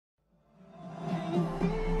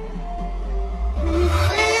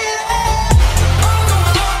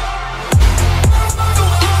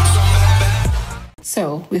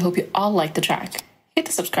we hope you all like the track. Hit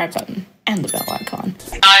the subscribe button and the bell icon.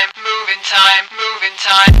 I'm moving time, moving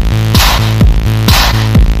time.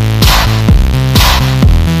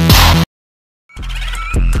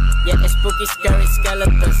 Yeah, it's spooky, scary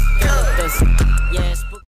skeletons. Yeah,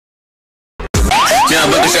 spooky. Minha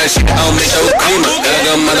boca já chega, aumenta o clima.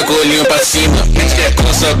 Pega a mala com o olhinho pra cima. Quer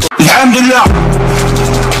coça com... Alhamdulillah.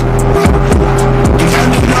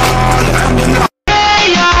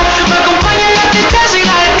 Me acompaña en la tristeza y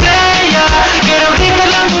la estrella. Quiero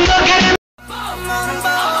gritarle al mundo que eres...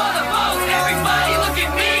 Everybody look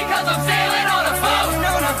at me, cause I'm sailing on a boat.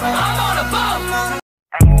 I'm on a boat.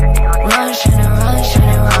 Run, shouldn't run.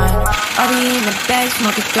 I'll be in the bag,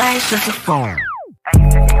 smoking flash, just a phone.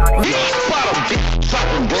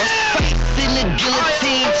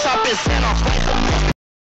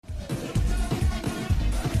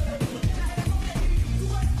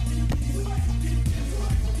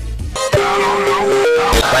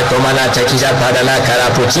 Vai tomar na tcha que já paga na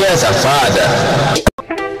cara, putinha safada.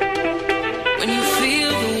 When you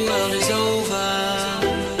feel the world is over.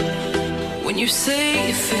 When you say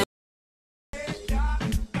you feel...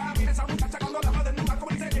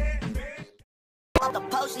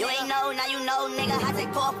 You ain't know, now you know, nigga. I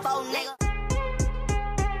take 4-4, nigga.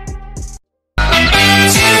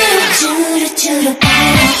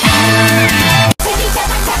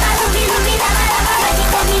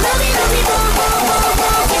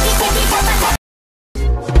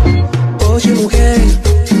 Oye, mujer,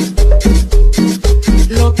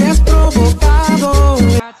 lo que has provocado.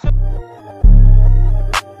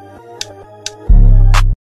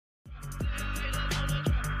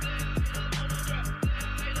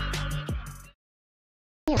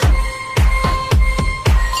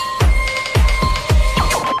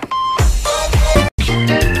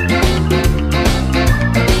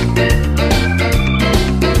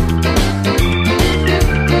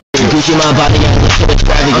 Gucci my body, I'm looking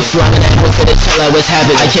extravagant. I'm flying that hook for the tell I was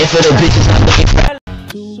having. I can't feel the bitches, I'm looking fat.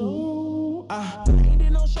 So, ain't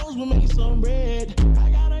did no shows with me some bread. I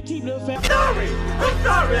gotta keep the fat. I'm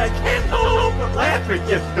sorry, I can't hold on laughing,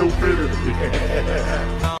 you stupid.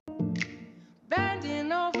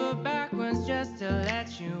 Bending over backwards just to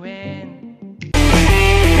let you in.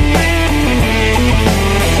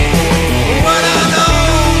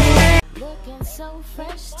 Looking so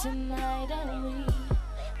fresh tonight, and we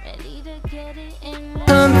ready to get it in.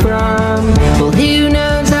 Come from, well, who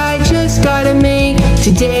knows? I just gotta make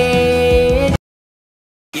today.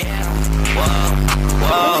 Yeah, whoa,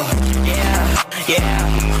 whoa, yeah, yeah,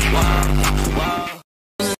 whoa, whoa.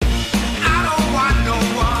 I don't want no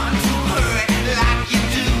one to hurt like you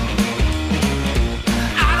do.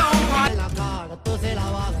 I don't want... La cara, tú se la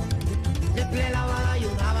vas. Siempre la bala y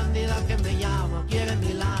una bandida que me llama, quiere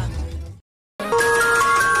mi lana.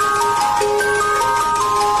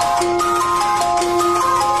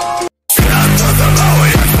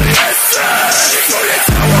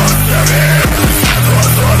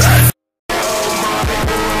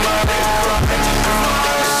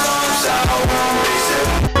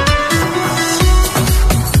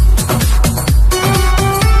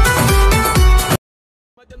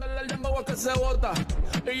 Metiéndole el dembow a que se bota.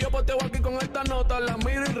 Y yo poteo aquí con esta nota. La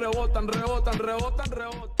miro y rebotan, rebotan, rebotan,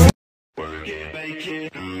 rebotan.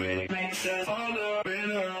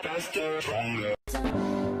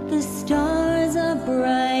 The stars are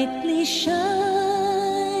brightly shine.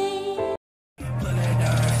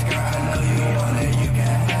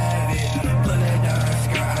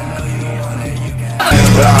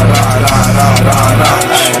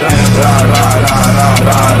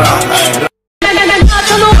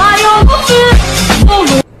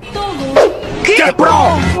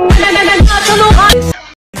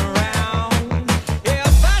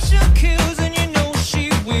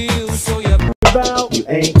 You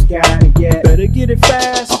ain't got it yet. Better get it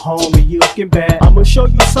fast. A homie you can bet. I'ma show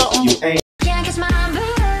you something you ain't. Can't catch my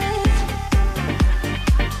breath.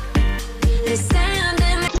 They stand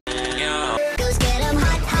in Let's get 'em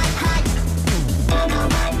hot, hot, hot.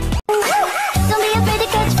 Don't be afraid to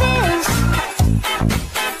catch fish.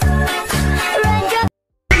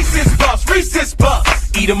 Reese's Puffs, Reese's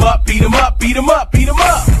Puffs. Eat 'em up, beat 'em up, beat 'em up, beat 'em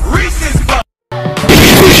up. Reese's Puffs.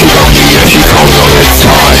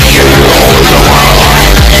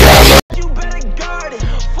 You better guard it.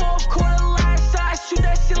 4-quarter line size, shoot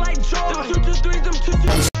that shit like Jordan. Them 2-2-3s, them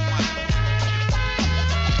 2-2.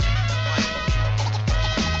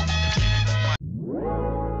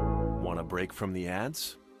 Want a break from the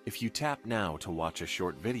ads? If you tap now to watch a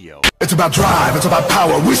short video... It's about drive, it's about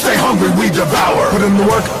power. We stay hungry, we devour. Put in the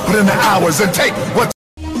work, put in the hours, and take what...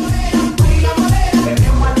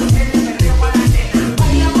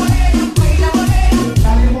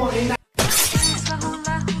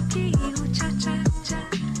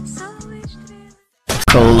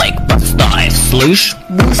 Слышь,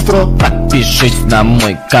 быстро подпишись на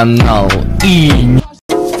мой канал и...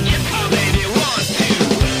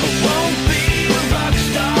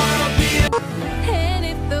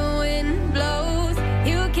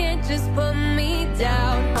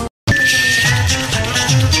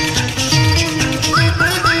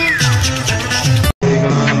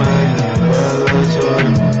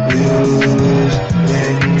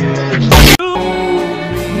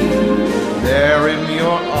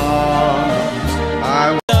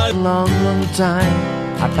 Long time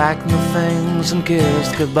I packed my things and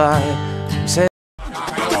kissed goodbye. Said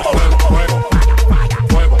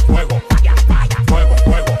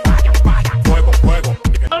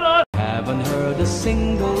haven't heard a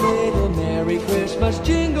single little Merry Christmas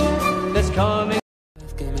jingle that's coming.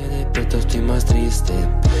 Que me despierto estoy más triste,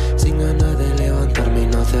 sin ganas de levantarme y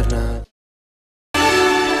no hacer nada.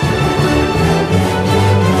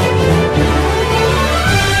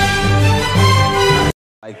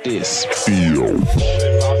 Like this. Thew.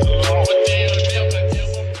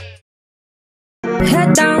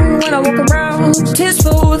 Head down when I walk around, tears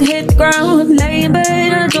smooth, hit the ground, lay in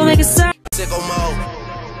bed and don't make a sound. Sicko mode.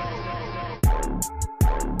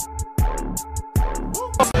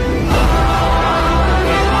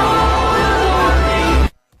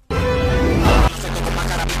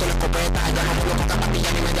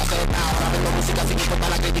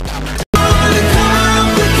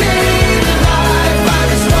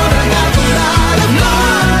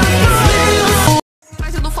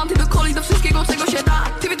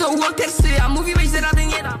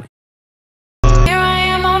 Here I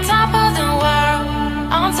am on top of the world,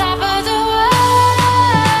 on top of the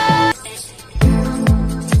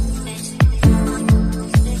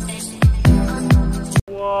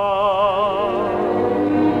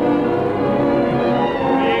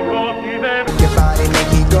Your body make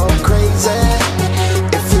me go crazy.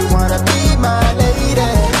 If you wanna be my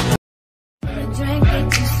lady. drink it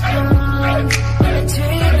too strong, but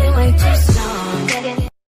treat it way too strong.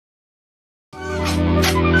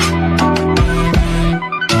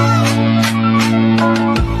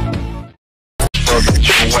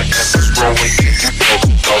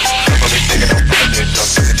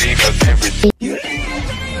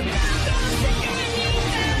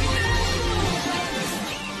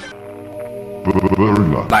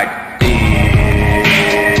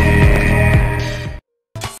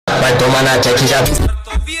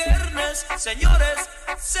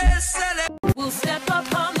 We'll step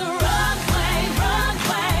up on the runway,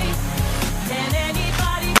 runway. Can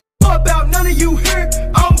anybody About none of you here,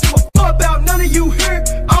 about none of you here,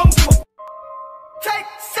 take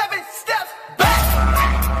 7 steps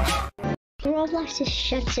back. Roblox is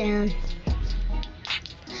shut down.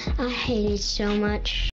 I hate it so much.